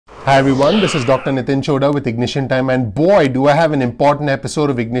Hi everyone, this is Dr. Nitin Chhoda with Ignition Time, and boy do I have an important episode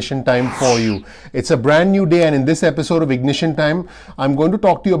of Ignition Time for you. It's a brand new day, and in this episode of Ignition Time, I'm going to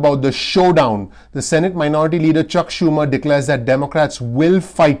talk to you about the showdown. The Senate Minority Leader Chuck Schumer declares that Democrats will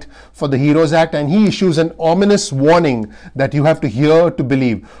fight for the HEROES Act, and he issues an ominous warning that you have to hear to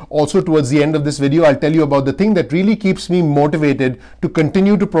believe. Also, towards the end of this video, I'll tell you about the thing that really keeps me motivated to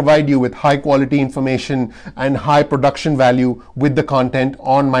continue to provide you with high quality information and high production value with the content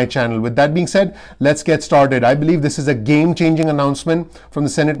on my channel. With that being said, let's get started. I believe this is a game-changing announcement from the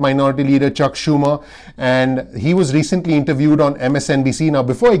Senate Minority Leader Chuck Schumer, and he was recently interviewed on MSNBC. Now,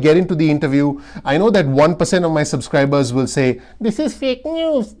 before I get into the interview, I know that 1% of my subscribers will say, "This is fake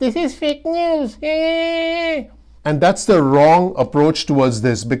news, this is fake news." And that's the wrong approach towards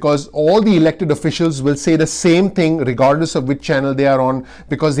this, because all the elected officials will say the same thing regardless of which channel they are on,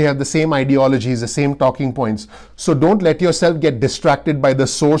 because they have the same ideologies, the same talking points. So don't let yourself get distracted by the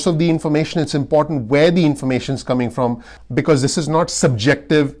source of the information. It's important where the information is coming from, because this is not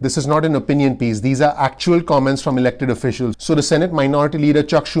subjective. This is not an opinion piece. These are actual comments from elected officials. So the Senate Minority Leader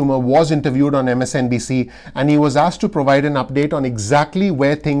Chuck Schumer was interviewed on MSNBC, and he was asked to provide an update on exactly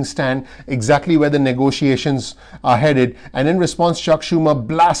where things stand, exactly where the negotiations are headed. And in response, Chuck Schumer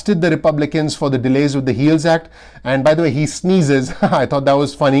blasted the Republicans for the delays with the HEROES Act. And by the way, he sneezes. I thought that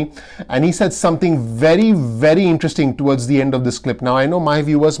was funny. And he said something very, very interesting towards the end of this clip. Now, I know my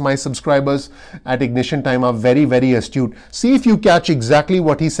viewers, my subscribers at Ignition Time are very, very astute. See if you catch exactly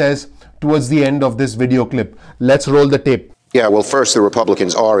what he says towards the end of this video clip. Let's roll the tape. Yeah, well, first, the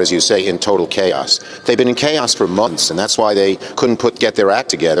Republicans are, as you say, in total chaos. They've been in chaos for months, and that's why they couldn't get their act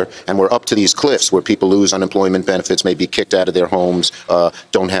together, and we're up to these cliffs where people lose unemployment benefits, may be kicked out of their homes,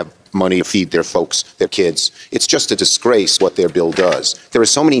 don't have money to feed their folks, their kids. It's just a disgrace what their bill does. There are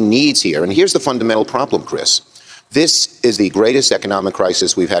so many needs here, and here's the fundamental problem, Chris. This is the greatest economic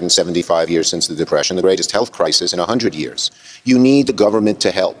crisis we've had in 75 years since the Depression, the greatest health crisis in 100 years. You need the government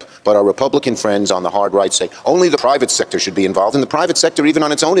to help. But our Republican friends on the hard right say only the private sector should be involved, and the private sector, even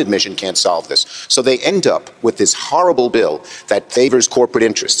on its own admission, can't solve this. So they end up with this horrible bill that favors corporate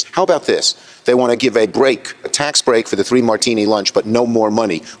interests. How about this? They want to give a break, a tax break for the 3-martini lunch, but no more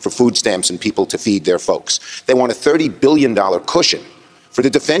money for food stamps and people to feed their folks. They want a $30 billion cushion for the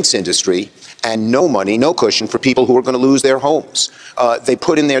defense industry, and no money, no cushion for people who are going to lose their homes. They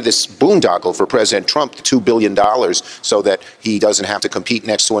put in there this boondoggle for President Trump, $2 billion, so that he doesn't have to compete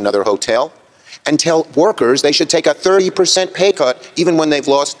next to another hotel, and tell workers they should take a 30% pay cut even when they've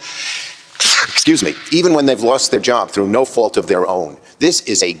lost, even when they've lost their job through no fault of their own. This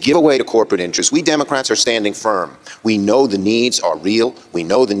is a giveaway to corporate interests. We Democrats are standing firm. We know the needs are real. We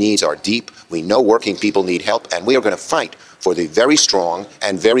know the needs are deep. We know working people need help, and we are going to fight for the very strong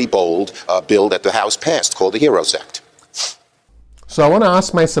and very bold bill that the House passed called the HEROES Act. So I want to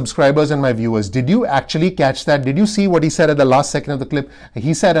ask my subscribers and my viewers, did you actually catch that? Did you see what he said at the last second of the clip?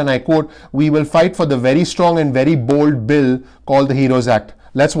 He said, and I quote, "We will fight for the very strong and very bold bill called the HEROES Act."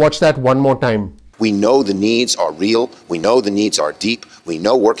 Let's watch that one more time. We know the needs are real. We know the needs are deep. We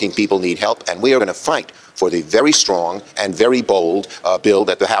know working people need help, and we are going to fight for the very strong and very bold bill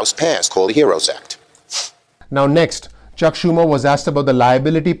that the House passed called the HEROES Act. Now next, Chuck Schumer was asked about the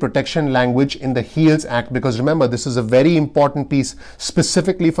liability protection language in the HEROES Act, because remember, this is a very important piece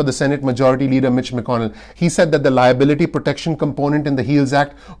specifically for the Senate Majority Leader Mitch McConnell. He said that the liability protection component in the HEROES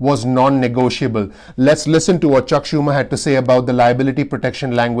Act was non-negotiable. Let's listen to what Chuck Schumer had to say about the liability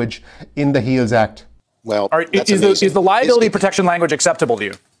protection language in the HEROES Act. Well, is the liability protection language acceptable to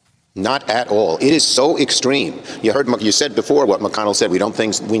you? Not at all. It is so extreme. You said before what McConnell said.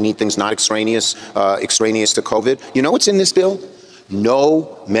 We need things not extraneous to COVID. You know what's in this bill?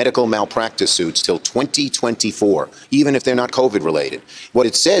 No medical malpractice suits till 2024, even if they're not COVID related. What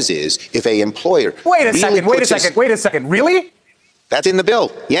it says is if a employer Wait a second. Really? That's in the bill.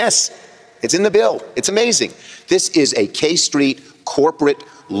 Yes, it's in the bill. It's amazing. This is a K Street corporate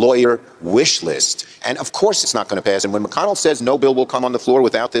lawyer wish list. And of course it's not going to pass. And when McConnell says no bill will come on the floor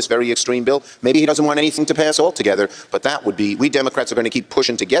without this very extreme bill, maybe he doesn't want anything to pass altogether. But that would be, we Democrats are going to keep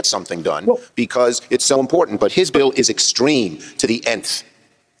pushing to get something done because it's so important. But his bill is extreme to the nth.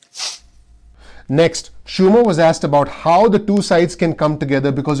 Next, Schumer was asked about how the two sides can come together,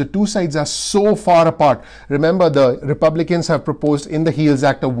 because the two sides are so far apart. Remember, the Republicans have proposed in the HEROES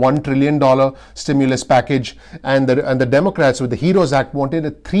Act a $1 trillion stimulus package, and the Democrats with the HEROES Act wanted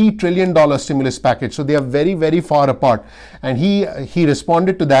a $3 trillion stimulus package. So they are very, very far apart. And he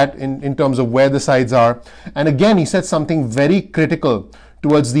responded to that in terms of where the sides are. And again, he said something very critical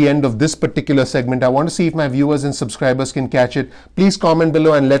towards the end of this particular segment. I want to see if my viewers and subscribers can catch it. Please comment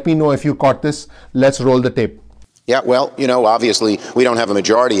below and let me know if you caught this. Let's roll the tape. Yeah, well, obviously we don't have a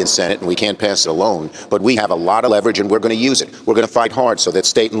majority in Senate and we can't pass it alone, but we have a lot of leverage and we're going to use it. We're going to fight hard so that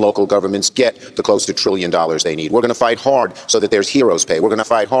state and local governments get the close to $1 trillion they need. We're going to fight hard so that there's heroes pay. We're going to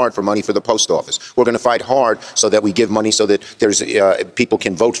fight hard for money for the post office. We're going to fight hard so that we give money so that there's people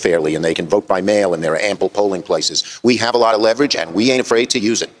can vote fairly and they can vote by mail and there are ample polling places. We have a lot of leverage and we ain't afraid to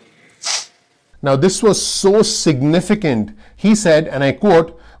use it. Now, this was so significant. He said, and I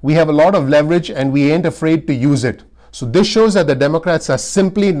quote, "We have a lot of leverage and we ain't afraid to use it." So this shows that the Democrats are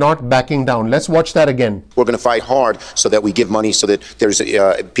simply not backing down. Let's watch that again. We're going to fight hard so that we give money so that there's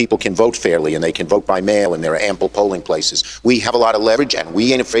people can vote fairly and they can vote by mail and there are ample polling places. We have a lot of leverage and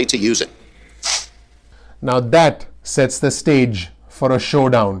we ain't afraid to use it. Now that sets the stage for a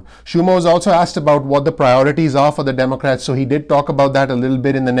showdown. Schumer was also asked about what the priorities are for the Democrats, so he did talk about that a little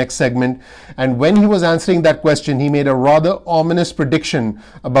bit in the next segment. And when he was answering that question, he made a rather ominous prediction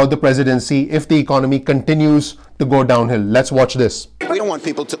about the presidency if the economy continues to go downhill. Let's watch this. We don't want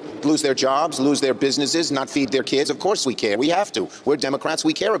people to lose their jobs, lose their businesses, not feed their kids. Of course we care. We have to. We're Democrats.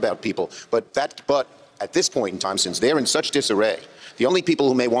 We care about people. But at this point in time, since they're in such disarray, the only people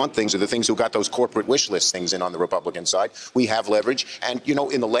who may want things are the things who got those corporate wish list things in on the Republican side. We have leverage. And,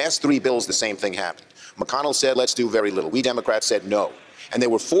 in the last 3 bills, the same thing happened. McConnell said, let's do very little. We Democrats said no. And they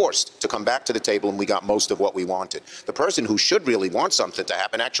were forced to come back to the table, and we got most of what we wanted. The person who should really want something to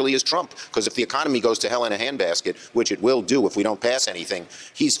happen actually is Trump, because if the economy goes to hell in a handbasket, which it will do if we don't pass anything,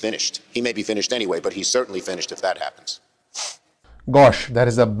 he's finished. He may be finished anyway, but he's certainly finished if that happens. Gosh, that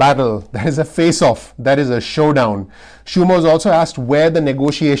is a battle, that is a face-off, that is a showdown. Schumer was also asked where the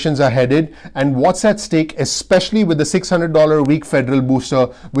negotiations are headed and what's at stake, especially with the $600 a week federal booster,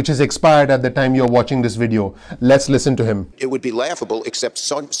 which is expired at the time you're watching this video. Let's listen to him. It would be laughable, except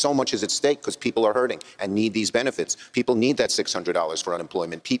so much is at stake because people are hurting and need these benefits. People need that $600 for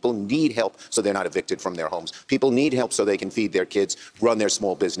unemployment. People need help so they're not evicted from their homes. People need help so they can feed their kids, run their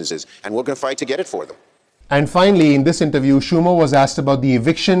small businesses, and we're going to fight to get it for them. And finally, in this interview, Schumer was asked about the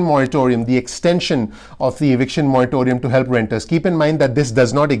eviction moratorium, the extension of the eviction moratorium to help renters. Keep in mind that this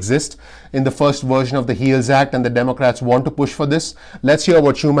does not exist in the first version of the HEALS Act, and the Democrats want to push for this. Let's hear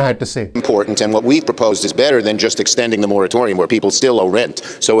what Schumer had to say. Important, and what we've proposed is better than just extending the moratorium where people still owe rent.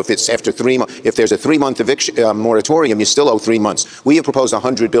 So if it's after 3 months, if there's a 3-month eviction moratorium, you still owe 3 months. We have proposed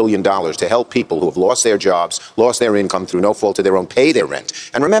 $100 billion to help people who have lost their jobs, lost their income through no fault of their own, pay their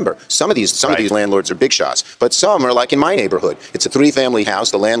rent. And remember, some of these landlords are big shots. But some are like in my neighborhood. It's a 3-family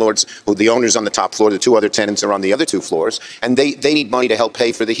house. The landlords, the owners on the top floor, the 2 other tenants are on the other 2 floors, and they need money to help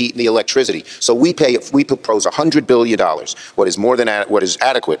pay for the heat and the electricity. So we propose $100 billion, what is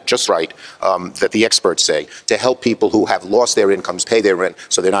adequate, just right, that the experts say, to help people who have lost their incomes pay their rent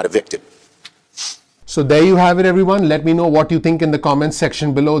so they're not evicted. So there you have it, everyone. Let me know what you think in the comments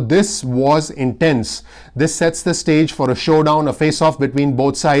section below. This was intense. This sets the stage for a showdown, a face-off between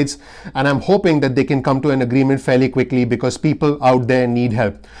both sides. And I'm hoping that they can come to an agreement fairly quickly because people out there need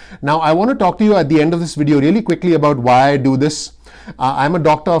help. Now, I want to talk to you at the end of this video really quickly about why I do this. I'm a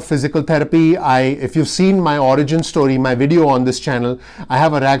doctor of physical therapy. If you've seen my origin story, my video on this channel, I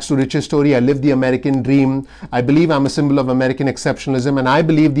have a rags to riches story. I live the American dream. I believe I'm a symbol of American exceptionalism, and I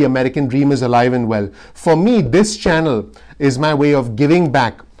believe the American dream is alive and well. For me, this channel is my way of giving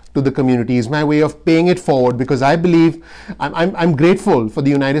back to the community, is my way of paying it forward, because I believe I'm grateful for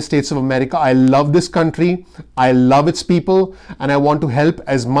the United States of America. I love this country. I love its people, and I want to help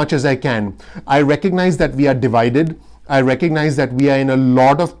as much as I can. I recognize that we are divided. I recognize that we are in a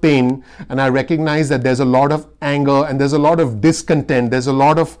lot of pain, and I recognize that there's a lot of anger and there's a lot of discontent. There's a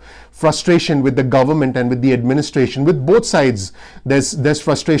lot of frustration with the government and with the administration. With both sides, there's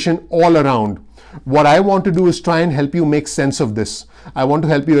frustration all around. What I want to do is try and help you make sense of this. I want to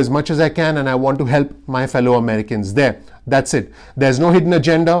help you as much as I can, and I want to help my fellow Americans. That's it. There's no hidden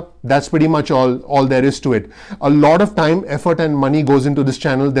agenda. That's pretty much all there is to it. A lot of time, effort, and money goes into this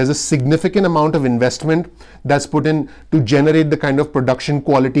channel. There's a significant amount of investment that's put in to generate the kind of production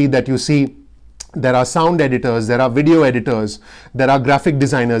quality that you see. There are sound editors, there are video editors, there are graphic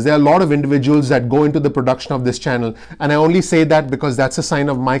designers. There are a lot of individuals that go into the production of this channel. And I only say that because that's a sign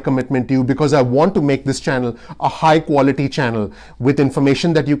of my commitment to you, because I want to make this channel a high quality channel with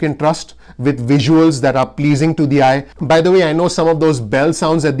information that you can trust, with visuals that are pleasing to the eye. By the way, I know some of those bell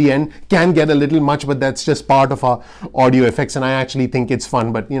sounds at the end can get a little much, but that's just part of our audio effects. And I actually think it's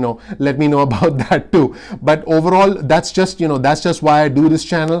fun, but let me know about that too. But overall, that's just why I do this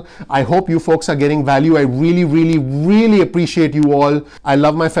channel. I hope you folks are getting value. I really appreciate you all. I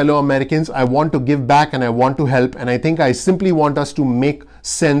love my fellow Americans. I want to give back and I want to help. And I think I simply want us to make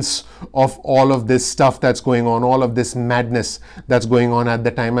sense of all of this stuff that's going on, all of this madness that's going on at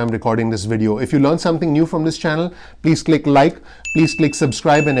the time I'm recording this video. If you learned something new from this channel, please click like, please click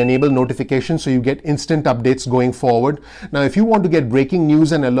subscribe and enable notifications so you get instant updates going forward. Now, if you want to get breaking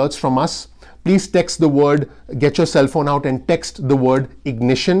news and alerts from us, please text the word, get your cell phone out and text the word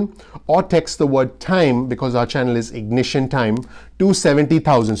ignition, or text the word time, because our channel is Ignition Time, to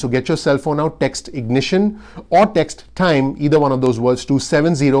 70,000. So get your cell phone out, text ignition or text time, either one of those words, to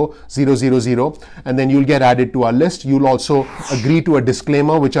 70000, and then you'll get added to our list. You'll also agree to a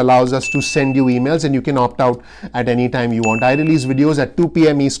disclaimer which allows us to send you emails, and you can opt out at any time you want. I release videos at 2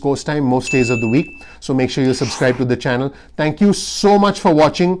 p.m. East Coast time most days of the week, so make sure you subscribe to the channel. Thank you so much for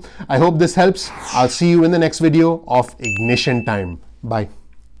watching. I hope this helps. I'll see you in the next video of Ignition Time. Bye.